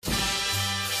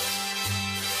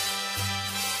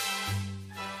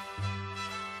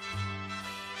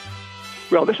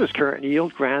Well, this is Current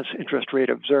Yield, Grant's interest rate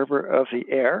observer of the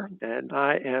air, and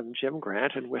I am Jim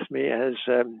Grant, and with me, as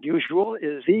usual,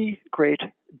 is the great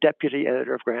deputy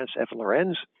editor of Grant's, Evan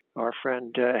Lorenz. Our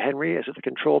friend Henry is at the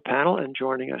control panel, and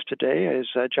joining us today is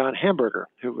John Hamburger,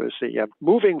 who is the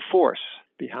moving force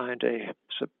behind a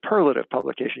superlative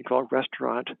publication called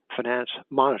Restaurant Finance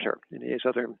Monitor. And he has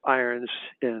other irons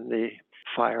in the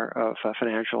fire of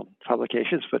financial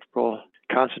publications, but we'll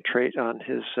concentrate on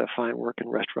his fine work in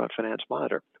Restaurant Finance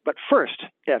Monitor. But first,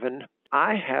 Evan,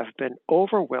 I have been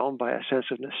overwhelmed by a sense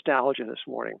of nostalgia this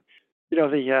morning. You know,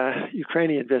 the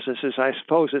Ukrainian businesses, I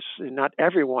suppose it's not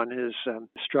everyone is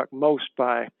struck most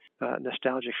by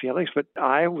nostalgic feelings, but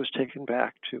I was taken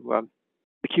back to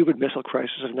the Cuban Missile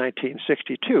Crisis of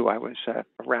 1962. I was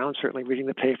around, certainly reading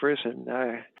the papers,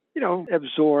 and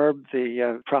absorbed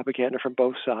the propaganda from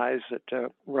both sides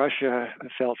that Russia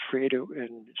felt free to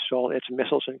install its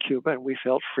missiles in Cuba, and we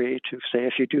felt free to say,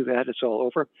 if you do that, it's all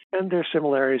over. And there's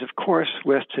similarities, of course,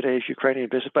 with today's Ukrainian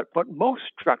business. But what most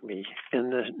struck me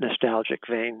in the nostalgic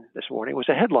vein this morning was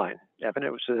a headline, Evan.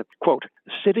 It was a quote,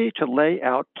 "City to lay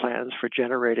out plans for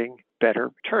generating better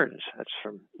returns." That's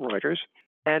from Reuters.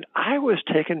 And I was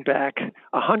taken back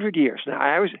 100 years.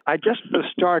 Now, I just was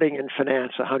starting in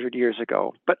finance 100 years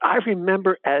ago, but I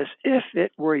remember as if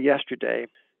it were yesterday,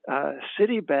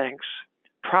 Citibank's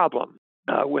problem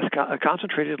with a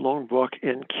concentrated loan book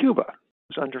in Cuba.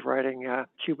 It was underwriting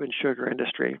Cuban sugar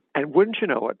industry. And wouldn't you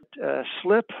know it, a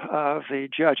slip of the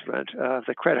judgment of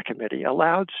the credit committee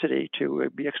allowed Citi to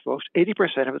be exposed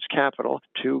 80% of its capital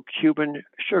to Cuban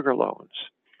sugar loans.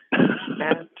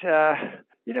 And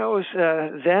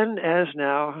then as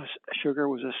now, sugar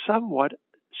was a somewhat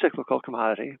cyclical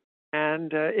commodity,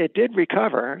 and it did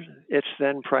recover its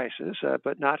then prices,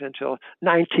 but not until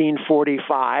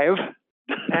 1945.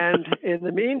 And in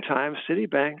the meantime,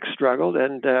 Citibank struggled,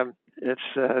 and its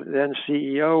then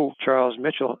CEO, Charles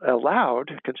Mitchell,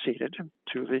 conceded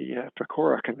to the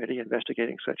Pecora committee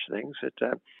investigating such things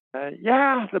that,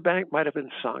 the bank might have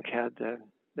been sunk had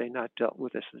they not dealt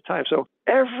with this at the time. So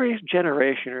every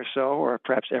generation or so, or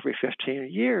perhaps every 15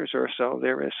 years or so,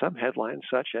 there is some headline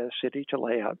such as Citi to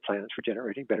lay out plans for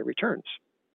generating better returns.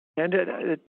 And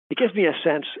it gives me a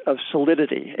sense of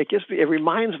solidity. It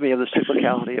reminds me of the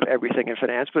cyclicality of everything in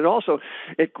finance, but also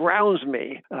it grounds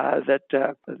me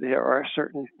that there are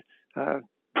certain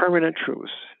permanent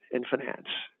truths in finance.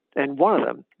 And one of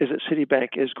them is that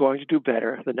Citibank is going to do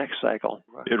better the next cycle.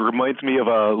 It reminds me of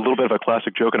a little bit of a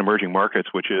classic joke in emerging markets,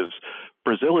 which is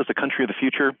Brazil is the country of the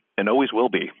future and always will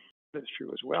be. That's true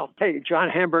as well. Hey, John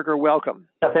Hamburger, welcome.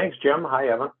 Thanks, Jim. Hi,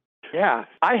 Evan. Yeah,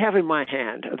 I have in my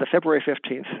hand the February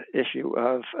 15th issue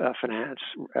of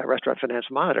Restaurant Finance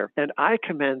Monitor, and I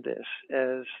commend this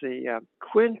as the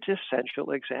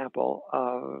quintessential example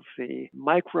of the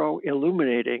micro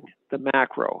illuminating the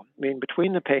macro. I mean,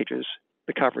 between the pages,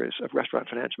 the covers of Restaurant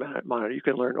Finance Monitor, you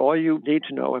can learn all you need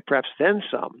to know, and perhaps then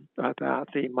some, about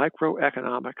the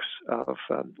microeconomics of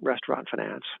restaurant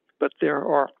finance. But there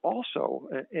are also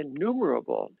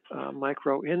innumerable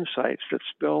micro insights that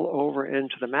spill over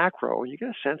into the macro, and you get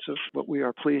a sense of what we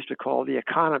are pleased to call the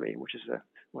economy, which is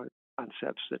one of the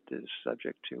concepts that is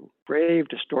subject to grave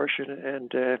distortion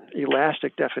and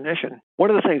elastic definition. One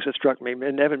of the things that struck me,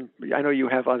 and Evan, I know you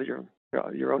have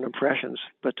your own impressions,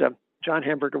 but John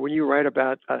Hamburger, when you write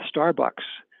about Starbucks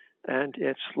and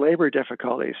its labor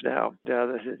difficulties now,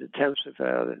 the attempts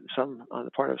of some on the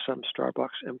part of some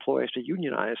Starbucks employees to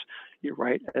unionize, you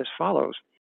write as follows.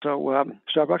 So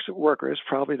Starbucks workers,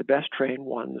 probably the best trained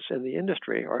ones in the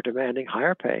industry, are demanding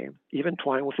higher pay, even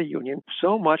twined with the union,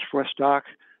 so much for stock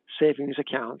savings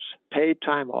accounts, paid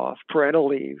time off, parental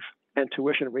leave, and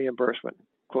tuition reimbursement.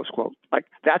 Close quote. Like,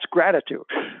 that's gratitude.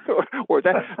 or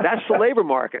that's the labor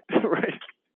market, right?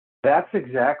 That's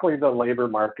exactly the labor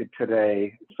market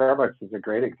today. Starbucks is a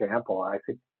great example. I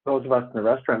think those of us in the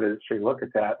restaurant industry look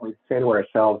at that and we say to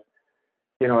ourselves,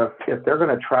 if they're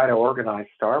going to try to organize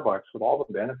Starbucks with all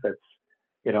the benefits,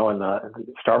 and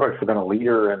Starbucks has been a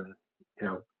leader in,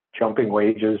 jumping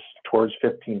wages towards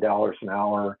 $15 an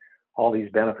hour, all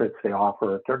these benefits they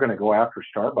offer. If they're going to go after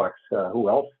Starbucks, who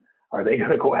else are they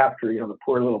going to go after? The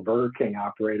poor little Burger King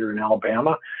operator in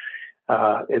Alabama.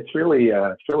 It's really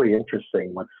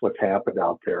interesting what's happened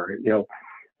out there.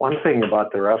 One thing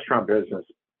about the restaurant business,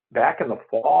 back in the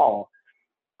fall,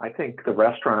 I think the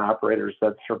restaurant operators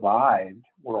that survived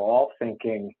were all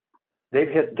thinking they've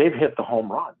hit the home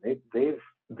run. They've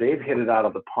hit it out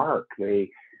of the park.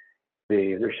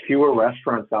 There's fewer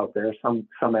restaurants out there. Some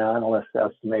analysts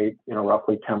estimate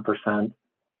roughly 10%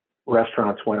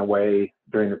 restaurants went away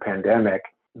during the pandemic.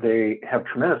 they have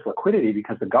tremendous liquidity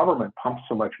because the government pumps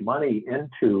so much money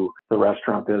into the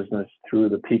restaurant business through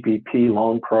the PPP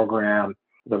loan program.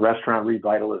 The restaurant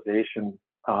revitalization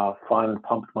fund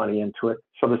pumped money into it.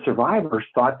 So the survivors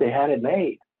thought they had it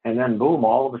made. And then boom,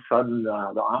 all of a sudden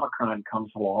the Omicron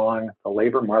comes along, the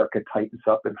labor market tightens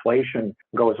up, inflation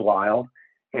goes wild.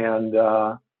 And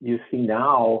you see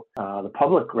now the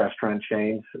public restaurant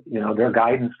chains, their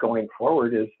guidance going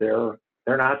forward is they're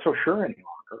not so sure any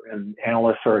longer, and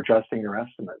analysts are adjusting their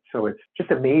estimates. So it's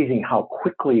just amazing how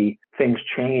quickly things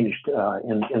changed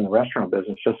in the restaurant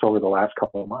business just over the last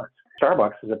couple of months.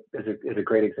 Starbucks is a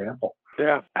great example.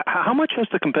 Yeah. How much has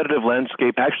the competitive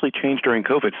landscape actually changed during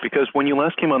COVID? Because when you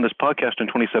last came on this podcast in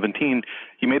 2017,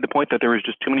 you made the point that there was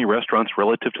just too many restaurants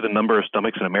relative to the number of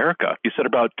stomachs in America. You said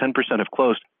about 10% have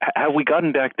closed. Have we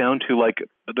gotten back down to like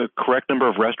the correct number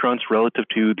of restaurants relative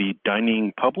to the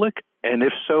dining public? And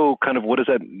if so, kind of what does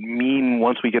that mean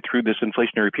once we get through this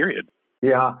inflationary period?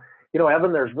 Yeah.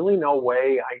 Evan, there's really no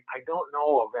way, I don't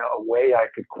know of a way I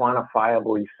could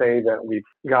quantifiably say that we've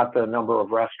got the number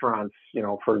of restaurants,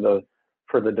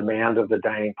 for the demand of the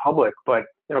dining public. But,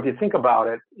 if you think about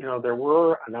it, there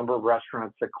were a number of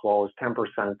restaurants that closed. 10%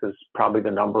 is probably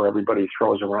the number everybody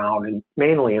throws around, and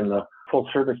mainly in the full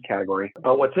service category.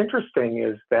 But what's interesting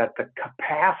is that the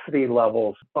capacity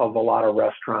levels of a lot of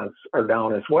restaurants are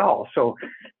down as well. So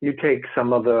you take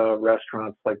some of the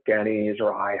restaurants like Denny's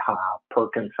or IHOP,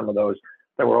 Perkins, some of those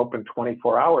that were open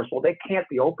 24 hours. Well, they can't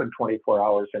be open 24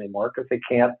 hours anymore because they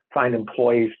can't find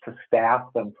employees to staff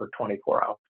them for 24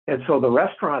 hours. And so the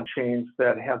restaurant chains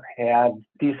that have had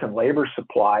decent labor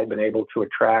supply, been able to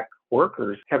attract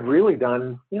workers, have really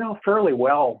done, fairly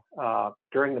well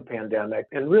during the pandemic,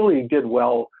 and really did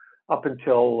well up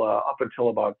until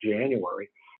about January.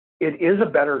 It is a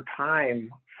better time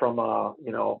from a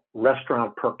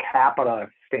restaurant per capita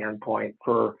standpoint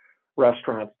for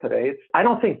restaurants today. I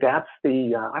don't think that's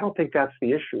the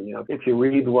issue. If you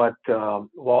read what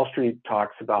Wall Street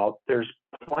talks about, there's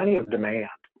plenty of demand.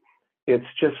 It's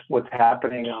just what's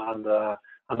happening on the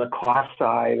cost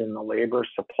side and the labor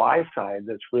supply side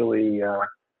that's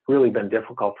really been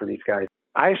difficult for these guys.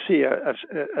 I see a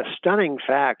stunning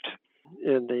fact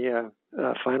in the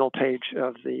final page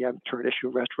of the current issue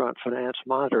Restaurant Finance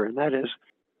Monitor, and that is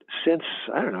since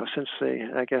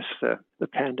the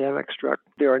pandemic struck,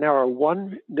 there are now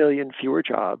 1 million fewer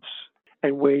jobs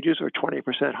and wages are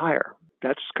 20% higher.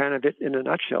 That's kind of it in a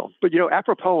nutshell. But,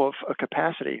 apropos of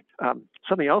capacity,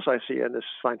 something else I see in this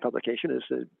fine publication is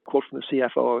a quote from the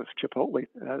CFO of Chipotle,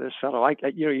 this fellow.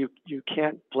 You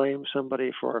can't blame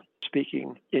somebody for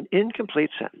speaking in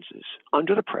incomplete sentences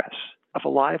under the press of a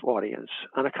live audience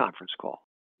on a conference call.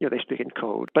 They speak in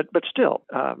code, but still,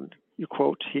 you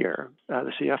quote here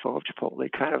the CFO of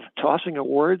Chipotle kind of tossing a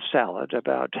word salad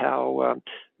about how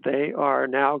they are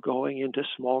now going into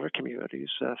smaller communities,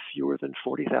 fewer than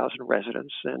 40,000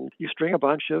 residents, and you string a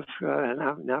bunch of,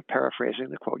 now paraphrasing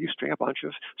the quote, you string a bunch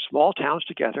of small towns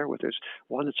together where there's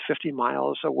one that's 50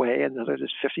 miles away and another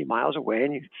that's 50 miles away,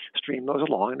 and you stream those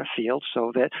along in a field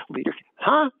so that leader,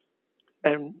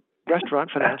 and Restaurant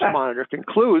Finance Monitor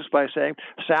concludes by saying,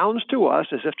 sounds to us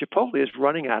as if Chipotle is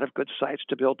running out of good sites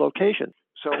to build locations.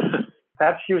 So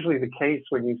that's usually the case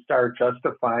when you start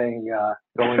justifying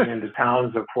going into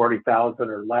towns of 40,000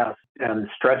 or less and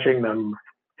stretching them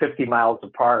 50 miles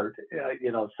apart,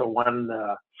 so one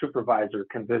supervisor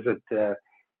can visit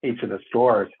each of the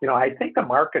stores. I think the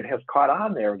market has caught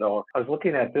on there, though. I was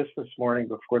looking at this morning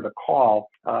before the call.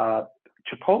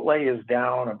 Chipotle is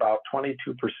down about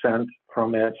 22%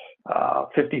 from its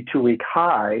 52-week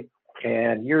high,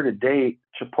 and year to date,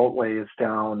 Chipotle is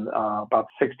down about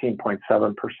 16.7%.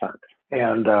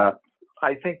 And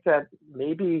I think that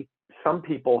maybe some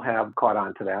people have caught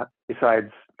on to that,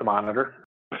 besides the Monitor.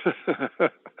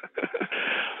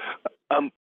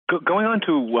 Going on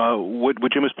to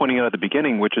what Jim was pointing out at the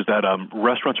beginning, which is that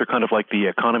restaurants are kind of like the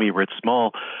economy writ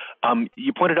small.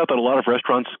 You pointed out that a lot of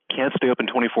restaurants can't stay open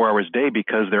 24 hours a day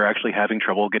because they're actually having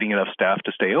trouble getting enough staff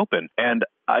to stay open. And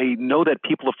I know that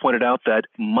people have pointed out that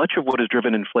much of what has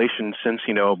driven inflation since,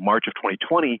 March of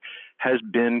 2020 has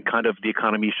been kind of the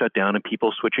economy shut down and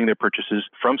people switching their purchases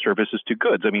from services to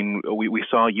goods. I mean, we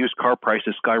saw used car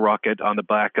prices skyrocket on the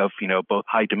back of, both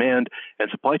high demand and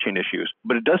supply chain issues.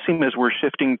 But it does seem as we're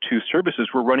shifting to services,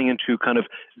 we're running into kind of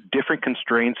different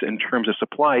constraints in terms of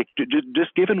supply.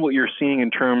 Just given what you're seeing in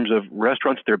terms of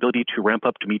restaurants, their ability to ramp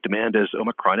up to meet demand as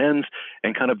Omicron ends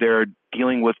and kind of their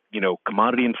dealing with,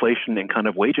 commodity inflation and kind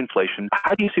of wage inflation,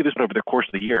 how do you see this over the course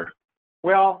of the year?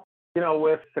 Well,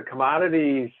 with the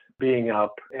commodities being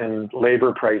up and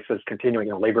labor prices continuing,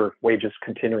 labor wages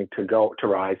continuing to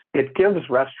rise, it gives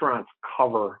restaurants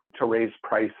cover to raise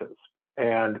prices.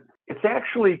 And it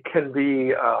actually can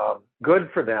be good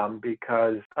for them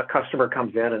because a customer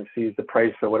comes in and sees the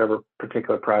price of whatever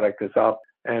particular product is up,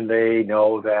 and they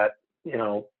know that,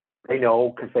 they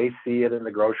know because they see it in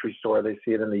the grocery store, they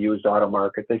see it in the used auto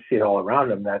market, they see it all around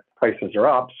them that prices are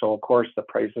up. So of course the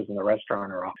prices in the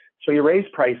restaurant are up. So you raise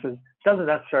prices, doesn't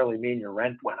necessarily mean your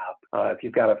rent went up. If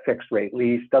you've got a fixed rate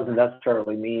lease, doesn't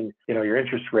necessarily mean, your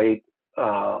interest rate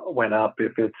went up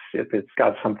if it's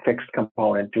got some fixed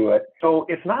component to it. So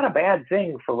it's not a bad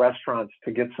thing for restaurants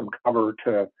to get some cover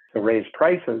to raise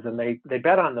prices. And they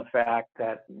bet on the fact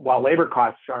that while labor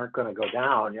costs aren't going to go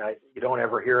down, you don't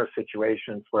ever hear of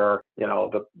situations where,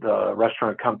 the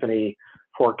restaurant company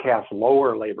forecasts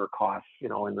lower labor costs, in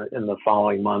the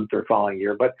following month or following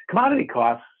year. But commodity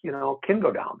costs, can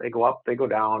go down. They go up, they go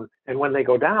down. And when they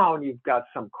go down, you've got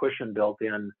some cushion built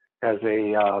in as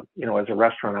a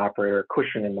restaurant operator,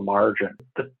 cushion in the margin.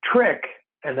 The trick,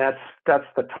 and that's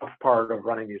the tough part of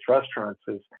running these restaurants,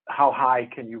 is how high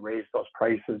can you raise those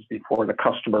prices before the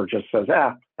customer just says,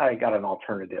 I got an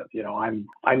alternative. I'm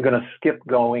going to skip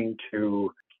going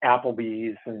to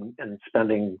Applebee's and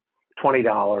spending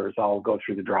 $20. I'll go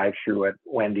through the drive-through at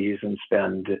Wendy's and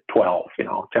spend 12, 10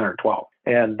 or 12.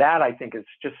 And that, I think, is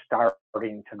just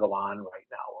starting to go on right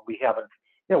now.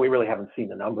 We really haven't seen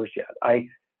the numbers yet.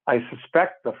 I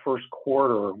suspect the first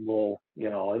quarter will,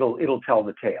 it'll tell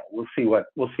the tale. We'll see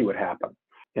what happens.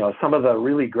 Some of the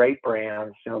really great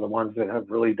brands, the ones that have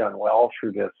really done well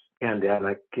through this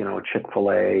pandemic,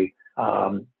 Chick-fil-A,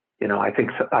 I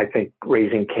think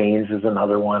Raising Cane's is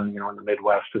another one, in the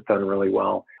Midwest has done really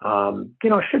well.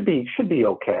 Should be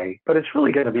okay, but it's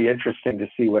really going to be interesting to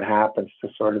see what happens to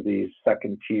sort of these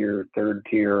second tier, third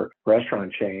tier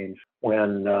restaurant chains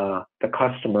when the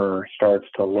customer starts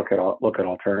to look at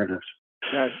alternatives.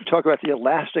 Talk about the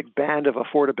elastic band of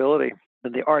affordability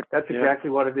and the art. That's exactly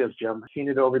what it is, Jim. I've seen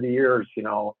it over the years.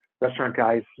 Restaurant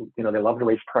guys, they love to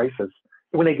raise prices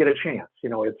when they get a chance.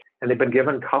 And they've been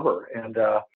given cover, and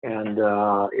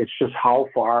it's just how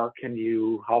far can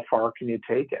you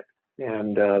take it?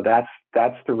 And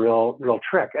that's the real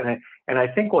trick. And I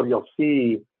think what you'll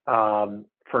see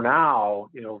for now,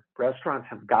 restaurants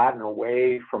have gotten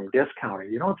away from discounting.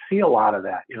 You don't see a lot of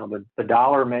that. The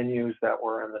dollar menus that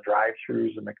were in the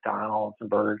drive-thrus of McDonald's and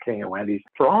Burger King and Wendy's,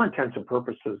 for all intents and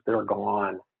purposes, they're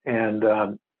gone. And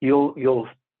you'll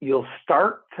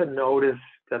start to notice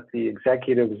that the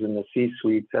executives in the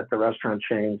C-suites at the restaurant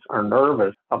chains are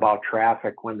nervous about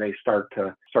traffic when they start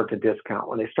to discount,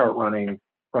 when they start running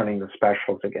the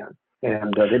specials again.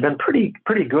 And they've been pretty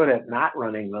good at not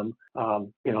running them.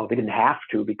 They didn't have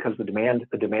to because the demand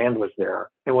was there.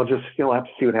 And we'll just have to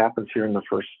see what happens here in the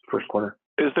first quarter.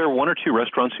 Is there one or two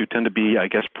restaurants who tend to be, I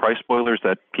guess, price spoilers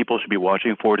that people should be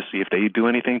watching for to see if they do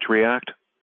anything to react?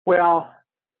 Well,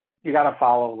 you got to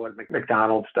follow what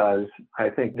McDonald's does. I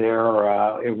think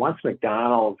once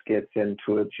McDonald's gets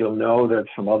into it, you'll know that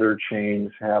some other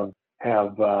chains have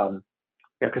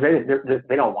because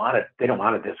they don't want it. They don't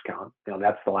want a discount.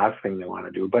 That's the last thing they want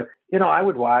to do. But I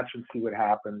would watch and see what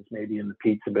happens. Maybe in the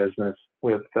pizza business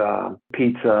with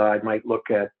pizza, I might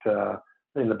look at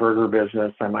in the burger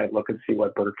business. I might look and see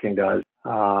what Burger King does.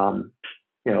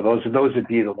 Those would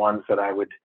be the ones that I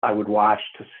would watch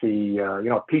to see.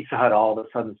 Pizza Hut all of a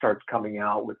sudden starts coming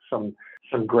out with some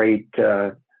great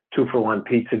 2-for-1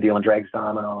 pizza deal and drags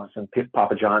Domino's and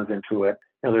Papa John's into it.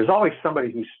 There's always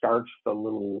somebody who starts the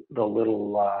little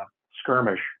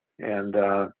skirmish, and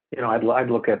I'd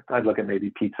look at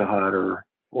maybe Pizza Hut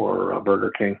or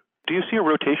Burger King. Do you see a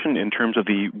rotation in terms of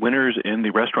the winners in the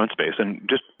restaurant space? And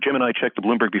just Jim and I checked the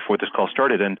Bloomberg before this call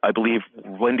started, and I believe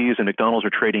Wendy's and McDonald's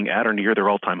are trading at or near their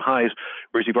all-time highs,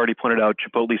 whereas you've already pointed out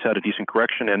Chipotle's had a decent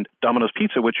correction, and Domino's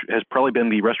Pizza, which has probably been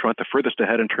the restaurant the furthest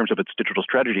ahead in terms of its digital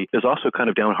strategy, is also kind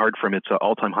of down hard from its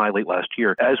all-time high late last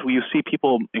year. As you see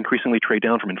people increasingly trade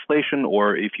down from inflation,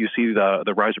 or if you see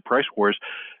the rise of price wars,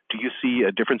 do you see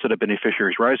a difference in the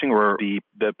beneficiaries rising, or the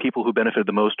people who benefited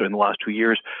the most in the last 2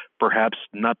 years perhaps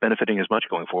not benefiting as much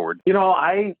going forward?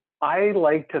 I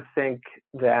like to think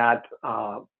that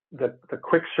the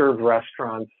quick serve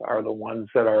restaurants are the ones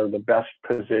that are the best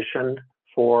positioned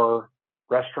for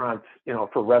restaurants,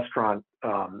 for restaurant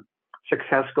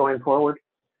success going forward.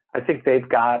 I think they've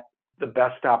got the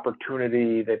best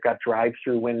opportunity. They've got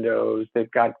drive-through windows.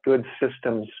 They've got good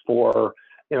systems for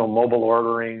mobile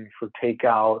ordering, for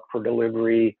takeout, for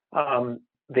delivery.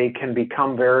 They can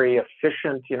become very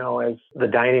efficient, as the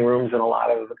dining rooms in a lot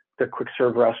of the quick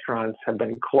serve restaurants have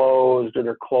been closed, or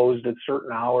they're closed at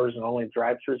certain hours and only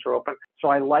drive-thrus are open. So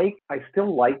I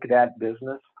still like that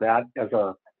business. That as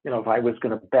if I was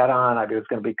going to bet on, I was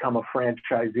going to become a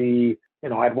franchisee,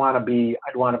 I'd want to be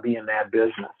in that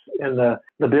business. And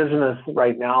the business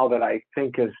right now that I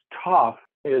think is tough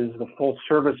is the full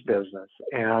service business.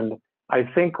 And I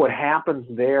think what happens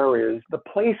there is the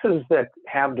places that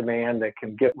have demand that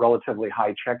can get relatively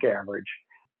high check average,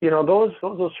 those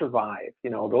will survive,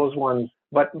 those ones.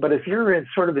 But if you're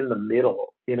sort of in the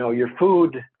middle, your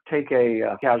food, take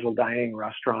a casual dining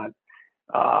restaurant,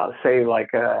 say like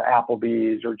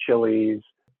Applebee's or Chili's.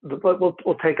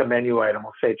 We'll take a menu item.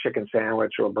 We'll say a chicken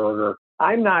sandwich or a burger.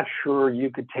 I'm not sure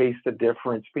you could taste the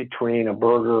difference between a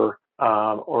burger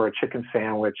or a chicken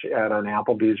sandwich at an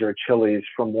Applebee's or a Chili's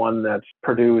from one that's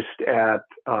produced at,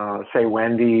 say,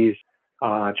 Wendy's,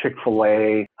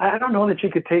 Chick-fil-A. I don't know that you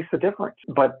could taste the difference.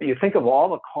 But you think of all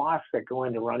the costs that go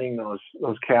into running those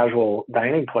casual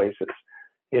dining places.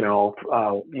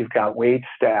 You've got wait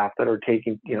staff that are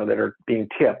that are being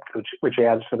tipped, which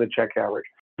adds to the check average.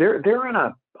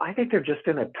 I think they're just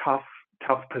in a tough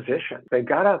position. They've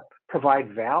got to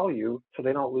provide value so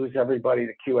they don't lose everybody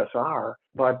to QSR,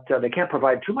 but they can't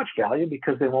provide too much value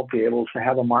because they won't be able to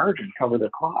have a margin cover their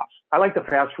costs. I like the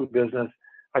fast food business.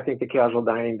 I think the casual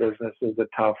dining business is a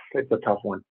tough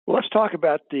one. Well, let's talk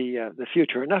about the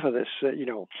future. Enough of this,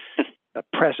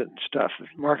 present stuff.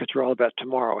 Markets are all about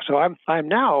tomorrow. So I'm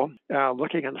now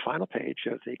looking on the final page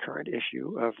of the current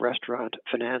issue of Restaurant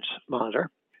Finance Monitor.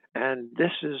 And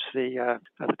this is the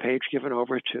page given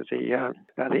over to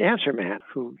the answer man,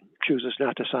 who chooses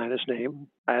not to sign his name,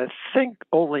 I think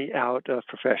only out of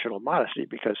professional modesty,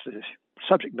 because the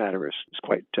subject matter is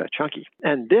quite chunky.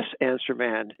 And this answer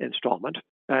man installment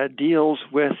deals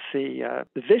with the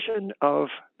vision of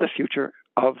the future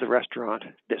of the restaurant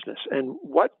business and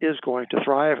what is going to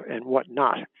thrive and what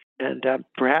not. And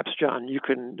perhaps, John, you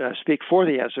can speak for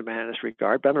the answer man in this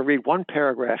regard, but I'm going to read one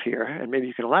paragraph here, and maybe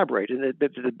you can elaborate. And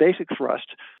the basic thrust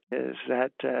is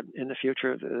that in the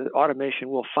future, the automation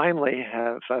will finally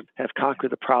have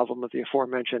conquered the problem of the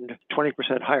aforementioned 20%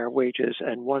 higher wages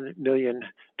and 1 million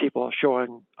people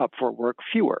showing up for work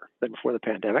fewer than before the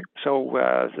pandemic. So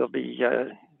there'll be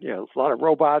a lot of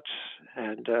robots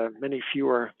and many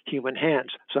fewer human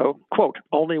hands. So, quote,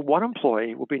 only one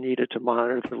employee will be needed to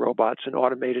monitor the robots and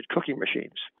automated cooking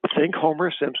machines. Think Homer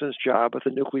Simpson's job at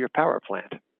the nuclear power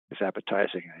plant. It's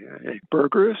appetizing.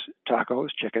 Burgers, tacos,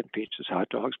 chicken, pizzas, hot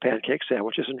dogs, pancakes,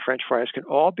 sandwiches, and French fries can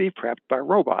all be prepped by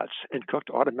robots and cooked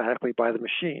automatically by the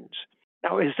machines.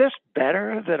 Now, is this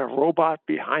better than a robot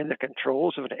behind the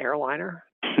controls of an airliner?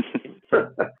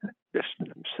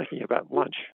 I'm thinking about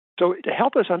lunch. So to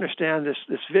help us understand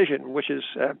this vision, which is,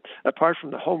 apart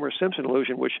from the Homer Simpson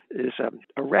illusion, which is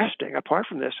arresting, apart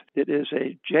from this, it is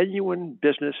a genuine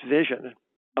business vision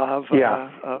of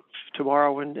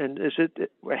tomorrow. And is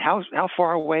it how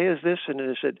far away is this, and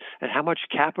how much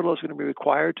capital is going to be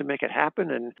required to make it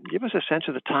happen? And give us a sense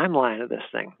of the timeline of this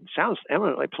thing. It sounds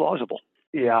eminently plausible.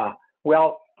 Yeah,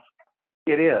 well,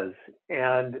 it is,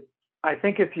 and I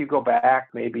think if you go back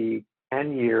maybe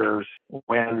 10 years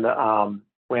when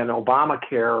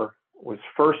Obamacare was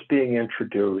first being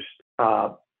introduced,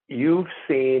 you've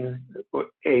seen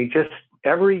just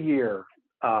every year,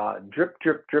 drip,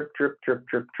 drip, drip, drip, drip,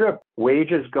 drip, drip,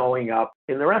 wages going up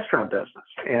in the restaurant business.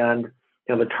 And,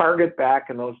 the target back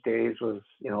in those days was,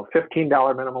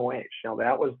 $15 minimum wage.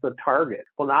 That was the target.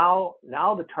 Well,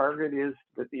 now the target is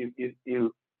that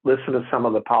you listen to some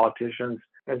of the politicians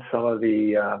and some of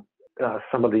the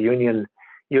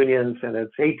unions, and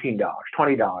it's $18,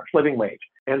 $20 living wage.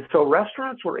 And so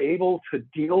restaurants were able to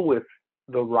deal with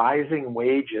the rising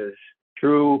wages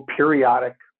through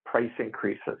periodic price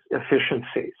increases,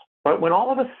 efficiencies. But when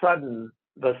all of a sudden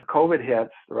the COVID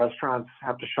hits, the restaurants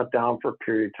have to shut down for a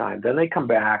period of time. Then they come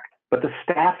back, but the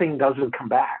staffing doesn't come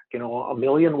back. 1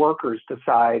 million workers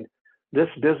decide this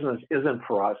business isn't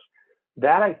for us.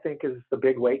 That, I think, is the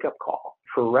big wake-up call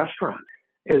for restaurants,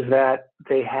 is that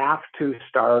they have to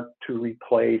start to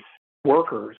replace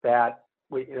workers that,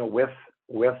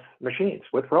 with machines,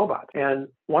 with robots. And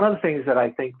one of the things that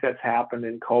I think that's happened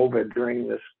in COVID during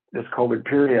this COVID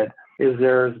period is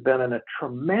there's been a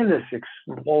tremendous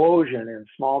explosion in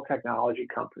small technology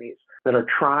companies that are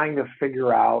trying to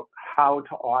figure out how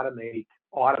to automate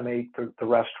the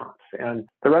restaurants. And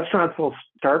the restaurants will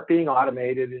start being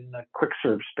automated in the quick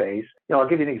serve space. I'll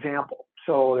give you an example.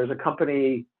 So there's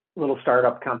a little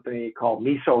startup company called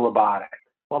Miso Robotics.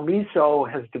 Well,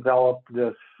 Miso has developed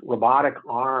this robotic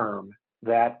arm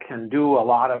that can do a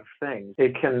lot of things.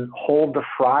 It can hold the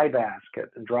fry basket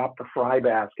and drop the fry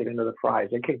basket into the fries.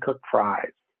 It can cook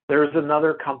fries. There's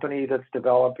another company that's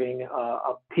developing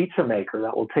a pizza maker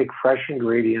that will take fresh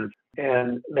ingredients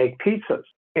and make pizzas.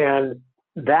 And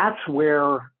that's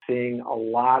where seeing a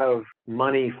lot of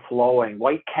money flowing.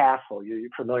 White Castle, you're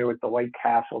familiar with the White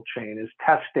Castle chain, is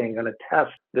going to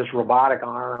test this robotic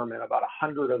arm in about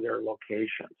 100 of their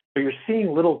locations. So you're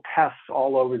seeing little tests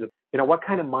all over what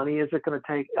kind of money is it going to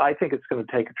take? I think it's going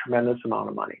to take a tremendous amount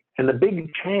of money. And the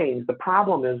big chains, the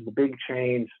problem is the big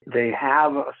chains, they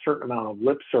have a certain amount of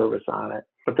lip service on it,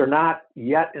 but they're not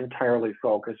yet entirely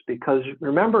focused because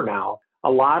remember now, a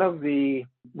lot of the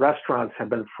restaurants have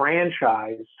been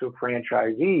franchised to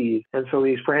franchisees. And so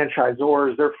these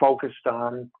franchisors, they're focused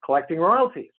on collecting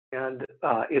royalties. And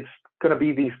it's going to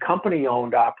be these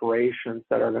company-owned operations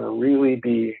that are going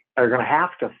to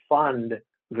have to fund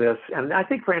this. And I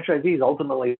think franchisees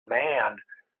ultimately demand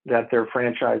that their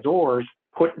franchisors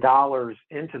put dollars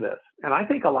into this. And I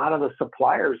think a lot of the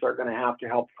suppliers are going to have to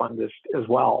help fund this as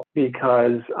well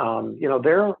because,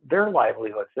 their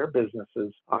livelihoods, their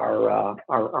businesses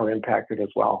are impacted as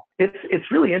well.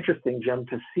 It's really interesting, Jim,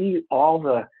 to see all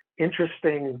the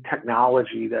interesting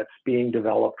technology that's being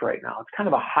developed right now. It's kind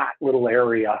of a hot little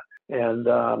area.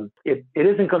 And it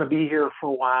isn't going to be here for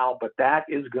a while, but that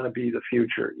is going to be the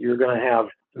future. You're going to have,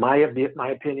 my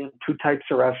opinion, two types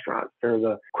of restaurants. They're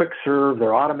the quick serve,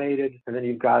 they're automated, and then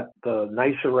you've got the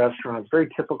nicer restaurants, very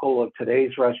typical of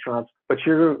today's restaurants. But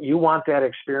you want that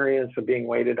experience of being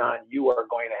waited on. You are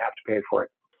going to have to pay for it.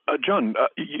 John,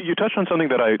 you touched on something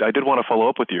that I did want to follow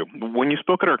up with you. When you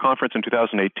spoke at our conference in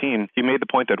 2018, you made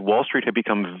the point that Wall Street had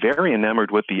become very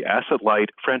enamored with the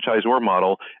asset-light franchisor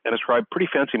model and ascribed pretty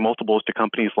fancy multiples to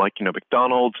companies like,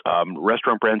 McDonald's,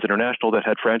 Restaurant Brands International that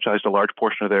had franchised a large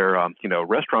portion of their,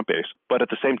 restaurant base. But at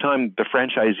the same time, the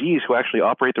franchisees who actually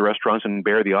operate the restaurants and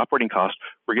bear the operating costs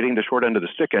were getting the short end of the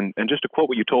stick. And just to quote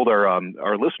what you told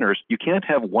our listeners, you can't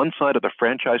have one side of the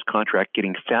franchise contract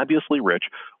getting fabulously rich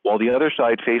while the other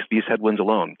side face these headwinds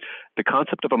alone. The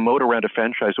concept of a moat around a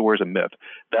franchisor is a myth.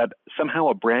 That somehow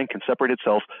a brand can separate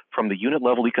itself from the unit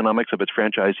level economics of its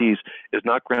franchisees is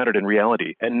not grounded in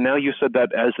reality. And now you said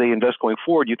that as they invest going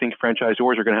forward, you think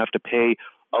franchisors are going to have to pay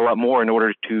a lot more in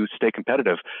order to stay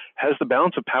competitive. Has the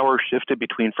balance of power shifted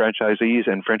between franchisees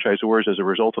and franchisors as a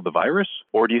result of the virus?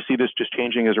 Or do you see this just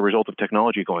changing as a result of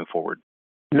technology going forward?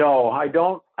 No, I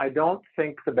don't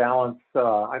think the balance.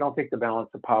 I don't think the balance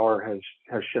of power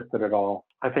has shifted at all.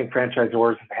 I think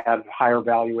franchisors have had higher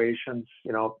valuations.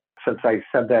 Since I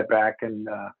said that back in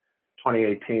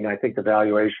 2018, I think the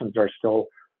valuations are still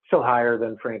higher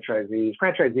than franchisees.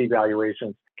 Franchisee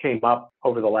valuations came up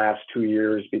over the last 2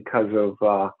 years because of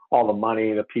all the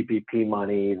money, the PPP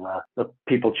money, the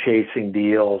people chasing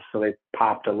deals. So they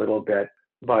popped a little bit.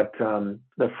 But the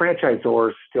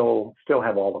franchisors still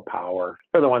have all the power.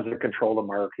 They're the ones that control the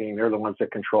marketing. They're the ones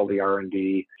that control the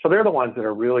R&D. So they're the ones that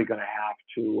are really going to have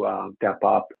to step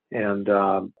up and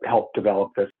help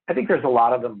develop this. I think there's a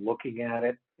lot of them looking at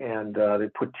it, and they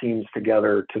put teams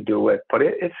together to do it. But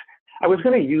I was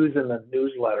going to use in the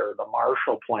newsletter the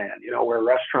Marshall Plan, where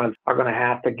restaurants are going to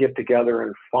have to get together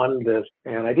and fund this.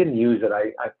 And I didn't use it.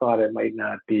 I thought it might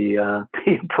not be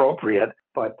appropriate.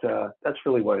 But that's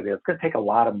really what it is. It's going to take a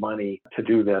lot of money to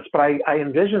do this. But I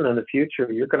envision in the future,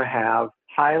 you're going to have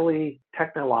highly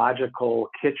technological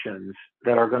kitchens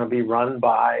that are going to be run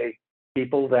by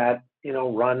people that,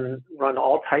 run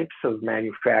all types of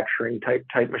manufacturing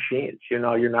type machines.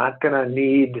 You're not going to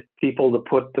need people to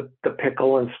put the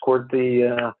pickle and squirt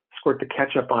the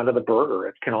ketchup onto the burger.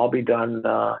 It can all be done.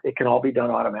 It can all be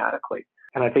done automatically.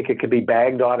 And I think it can be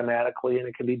bagged automatically and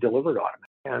it can be delivered automatically.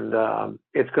 And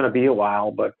it's going to be a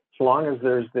while, but as long as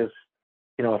there's this,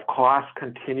 if costs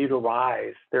continue to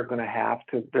rise, they're going to have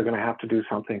to do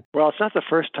something. Well, it's not the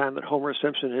first time that Homer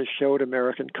Simpson has showed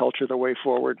American culture the way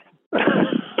forward.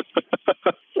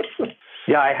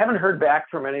 Yeah, I haven't heard back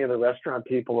from any of the restaurant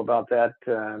people about that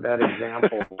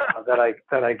example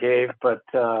that I gave, but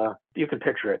you can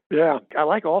picture it. Yeah, I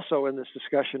like also in this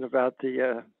discussion about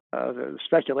the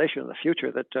speculation in the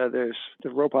future that the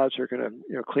robots are going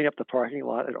to clean up the parking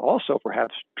lot and also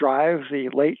perhaps drive the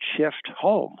late shift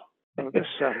home. This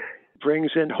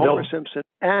brings in Homer Simpson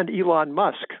and Elon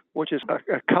Musk, which is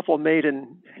a couple made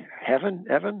in heaven.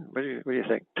 Evan, what do you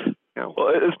think? Well,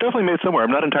 it's definitely made somewhere.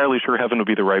 I'm not entirely sure heaven would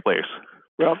be the right place.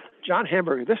 Well, John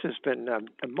Hamburger, this has been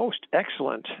a most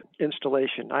excellent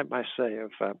installation, I must say,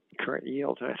 of Current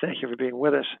Yield, and I thank you for being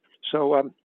with us.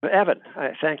 So, Evan,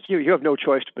 I thank you. You have no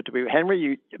choice but to be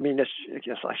Henry.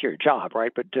 It's like your job,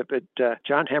 right? But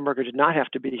John Hamburger did not have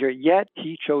to be here, yet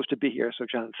he chose to be here. So,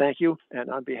 John, thank you.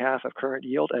 And on behalf of Current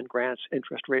Yield and Grant's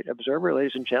Interest Rate Observer,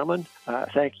 ladies and gentlemen,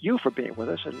 thank you for being with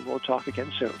us, and we'll talk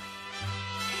again soon.